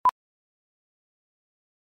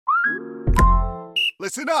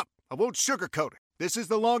Listen up. I won't sugarcoat it. This is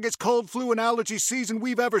the longest cold, flu, and allergy season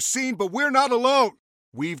we've ever seen, but we're not alone.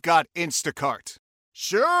 We've got Instacart.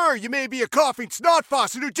 Sure, you may be a coughing snot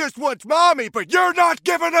faucet who just wants mommy, but you're not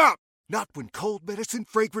giving up. Not when cold medicine,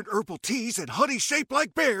 fragrant herbal teas, and honey shaped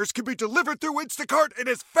like bears can be delivered through Instacart in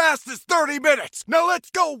as fast as 30 minutes. Now let's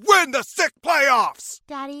go win the sick playoffs.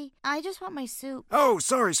 Daddy, I just want my soup. Oh,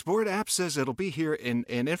 sorry, Sport. App says it'll be here in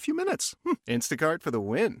a few minutes. Instacart for the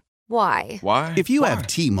win. Why? Why? If you have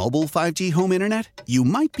T-Mobile 5G home internet, you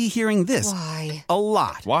might be hearing this Why? a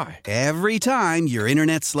lot. Why? Every time your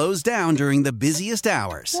internet slows down during the busiest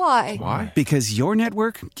hours. Why? Why? Because your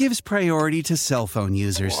network gives priority to cell phone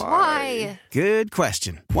users. Why? Good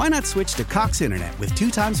question. Why not switch to Cox Internet with 2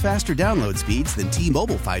 times faster download speeds than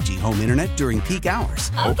T-Mobile 5G home internet during peak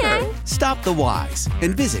hours? Okay. Stop the whys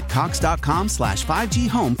and visit cox.com/5G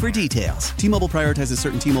home for details. T-Mobile prioritizes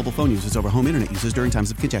certain T-Mobile phone users over home internet users during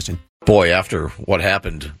times of congestion. Boy, after what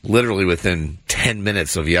happened literally within 10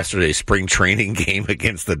 minutes of yesterday's spring training game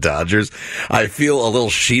against the Dodgers, I feel a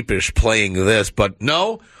little sheepish playing this, but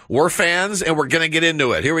no, we're fans and we're going to get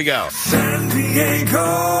into it. Here we go. San Diego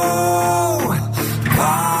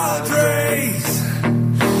Padres.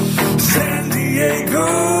 San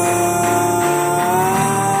Diego.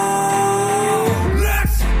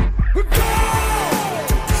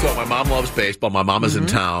 So my mom loves baseball. My mom is in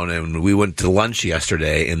town, and we went to lunch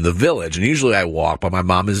yesterday in the Village. And usually I walk, but my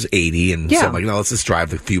mom is 80, and so I'm like, let's just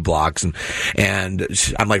drive a few blocks. And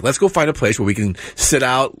I'm like, let's go find a place where we can sit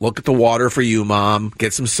out, look at the water for you, Mom,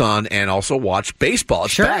 get some sun, and also watch baseball.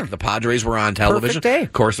 It's back. The Padres were on television. Perfect day.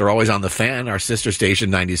 Of course, they're always on the Fan, our sister station,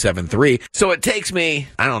 97.3. So it takes me,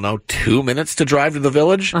 2 minutes to drive to the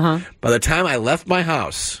Village. By the time I left my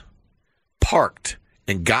house, parked,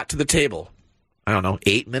 and got to the table,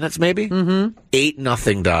 8 minutes maybe?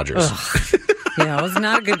 8-0 Dodgers. Yeah, it was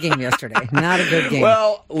not a good game yesterday. Not a good game.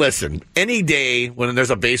 Well, listen, any day when there's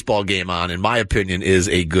a baseball game on, in my opinion, is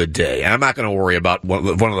a good day. And I'm not going to worry about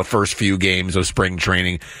one of the first few games of spring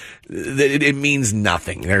training. It means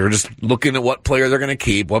nothing. They're just looking at what player they're going to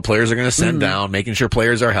keep, what players they're going to send down, making sure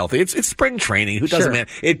players are healthy. It's spring training. Who doesn't matter?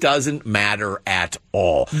 It doesn't matter at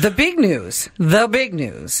all. The big news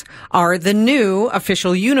are the new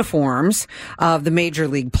official uniforms of the major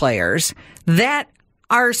league players that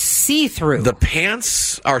are see-through. The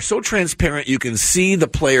pants are so transparent you can see the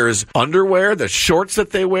players' underwear, the shorts that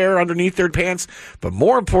they wear underneath their pants, but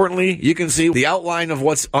more importantly, you can see the outline of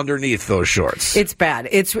what's underneath those shorts. It's bad.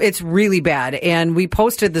 It's really bad. And we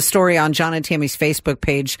posted the story on John and Tammy's Facebook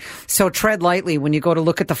page, so tread lightly when you go to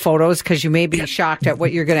look at the photos because you may be shocked at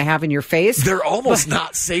what you're going to have in your face. They're almost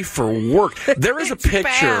not safe for work. There is a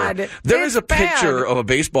picture. Bad. There is a picture of a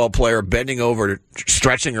baseball player bending over,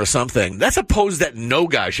 stretching or something. That's a pose that no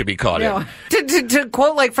guy should be caught in. To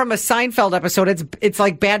quote like from a Seinfeld episode, it's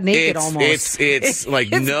like bad naked almost. It's like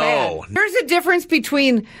no. Bad. There's a difference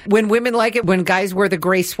between when women like it when guys wear the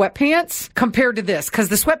gray sweatpants compared to this, because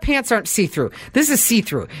the sweatpants aren't see-through. This is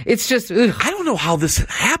see-through. It's just ugh. I don't know how this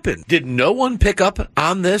happened. Did no one pick up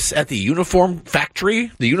on this at the uniform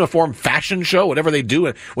factory, the uniform fashion show, whatever they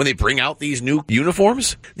do when they bring out these new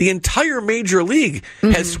uniforms? The entire major league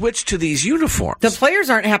has switched to these uniforms. The players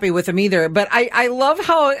aren't happy with them either, but I love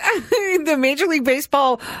how the Major League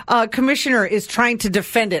Baseball commissioner is trying to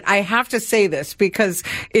defend it. I have to say this because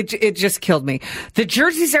it just killed me. The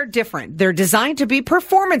jerseys are different. They're designed to be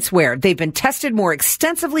performance wear. They've been tested more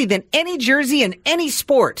extensively than any jersey in any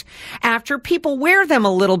sport. After people wear them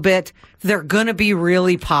a little bit, they're going to be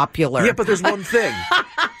really popular. Yeah, but there's one thing.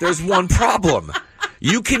 There's one problem.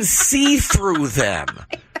 You can see through them.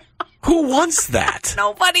 Who wants that?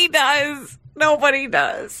 Nobody does. Nobody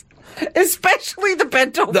does. Especially the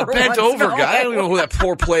bent over The bent over ones. guy. I don't even know who that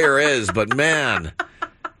poor player is, but man,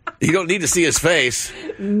 you don't need to see his face.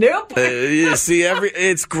 Nope. You see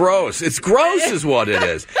it's gross. It's gross is what it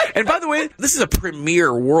is. And by the way, this is a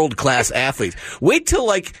premier world-class athlete. Wait till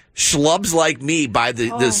like schlubs like me buy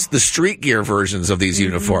the street gear versions of these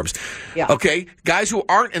uniforms. Yeah. Okay? Guys who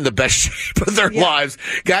aren't in the best shape of their lives.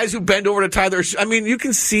 Guys who bend over to tie their you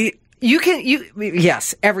can see.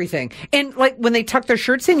 Yes, everything. And like when they tuck their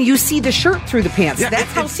shirts in, you see the shirt through the pants. Yeah,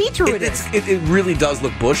 That's how see-through it is. It really does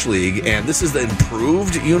look Bush League, and this is the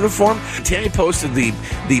improved uniform. Tammy posted the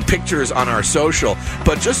pictures on our social,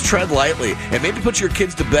 but just tread lightly and maybe put your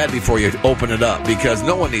kids to bed before you open it up because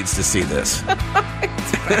no one needs to see this.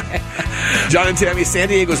 John and Tammy, San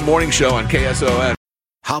Diego's morning show on KSON.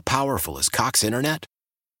 How powerful is Cox Internet?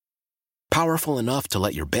 Powerful enough to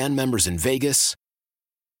let your band members in Vegas,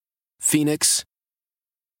 Phoenix,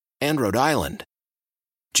 and Rhode Island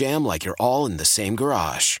jam like you're all in the same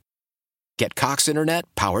garage. Get Cox Internet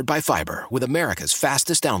powered by fiber with America's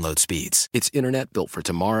fastest download speeds. It's internet built for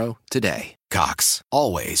tomorrow, today. Cox,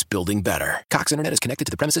 always building better. Cox Internet is connected to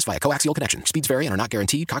the premises via coaxial connection. Speeds vary and are not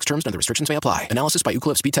guaranteed. Cox terms and other restrictions may apply. Analysis by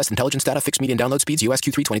Ookla Speed Test Intelligence Data. Fixed median download speeds. US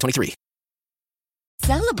Q3 2023.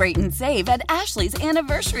 Celebrate and save at Ashley's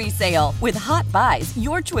Anniversary Sale. With Hot Buys,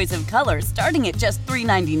 your choice of colors starting at just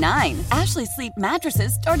 $3.99. Ashley Sleep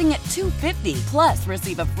mattresses starting at $2.50. Plus,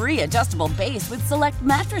 receive a free adjustable base with select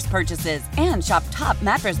mattress purchases. And shop top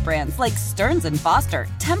mattress brands like Stearns & Foster,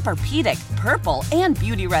 Tempur-Pedic, Purple, and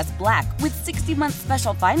Beautyrest Black with 60-month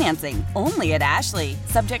special financing. Only at Ashley.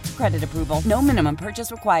 Subject to credit approval. No minimum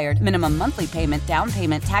purchase required. Minimum monthly payment, down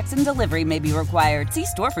payment, tax, and delivery may be required. See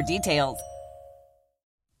store for details.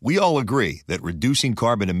 We all agree that reducing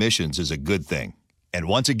carbon emissions is a good thing. And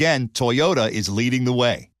once again, Toyota is leading the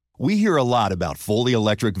way. We hear a lot about fully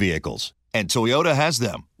electric vehicles, and Toyota has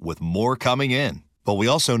them, with more coming in. But we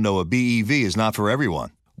also know a BEV is not for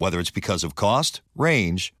everyone, whether it's because of cost,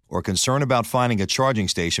 range, or concern about finding a charging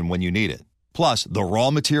station when you need it. Plus, the raw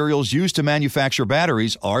materials used to manufacture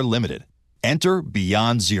batteries are limited. Enter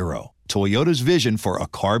Beyond Zero, Toyota's vision for a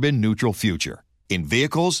carbon-neutral future. In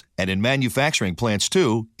vehicles and in manufacturing plants,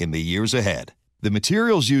 too, in the years ahead. The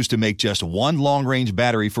materials used to make just one long-range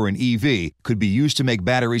battery for an EV could be used to make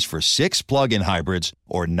batteries for 6 plug-in hybrids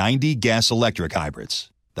or 90 gas-electric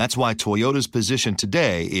hybrids. That's why Toyota's position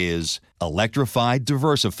today is electrified,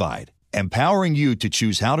 diversified, empowering you to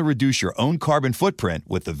choose how to reduce your own carbon footprint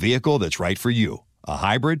with the vehicle that's right for you, a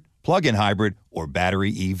hybrid, plug-in hybrid, or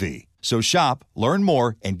battery EV. So shop, learn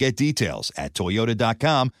more, and get details at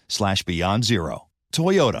toyota.com/beyond zero.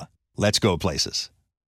 Toyota, let's go places.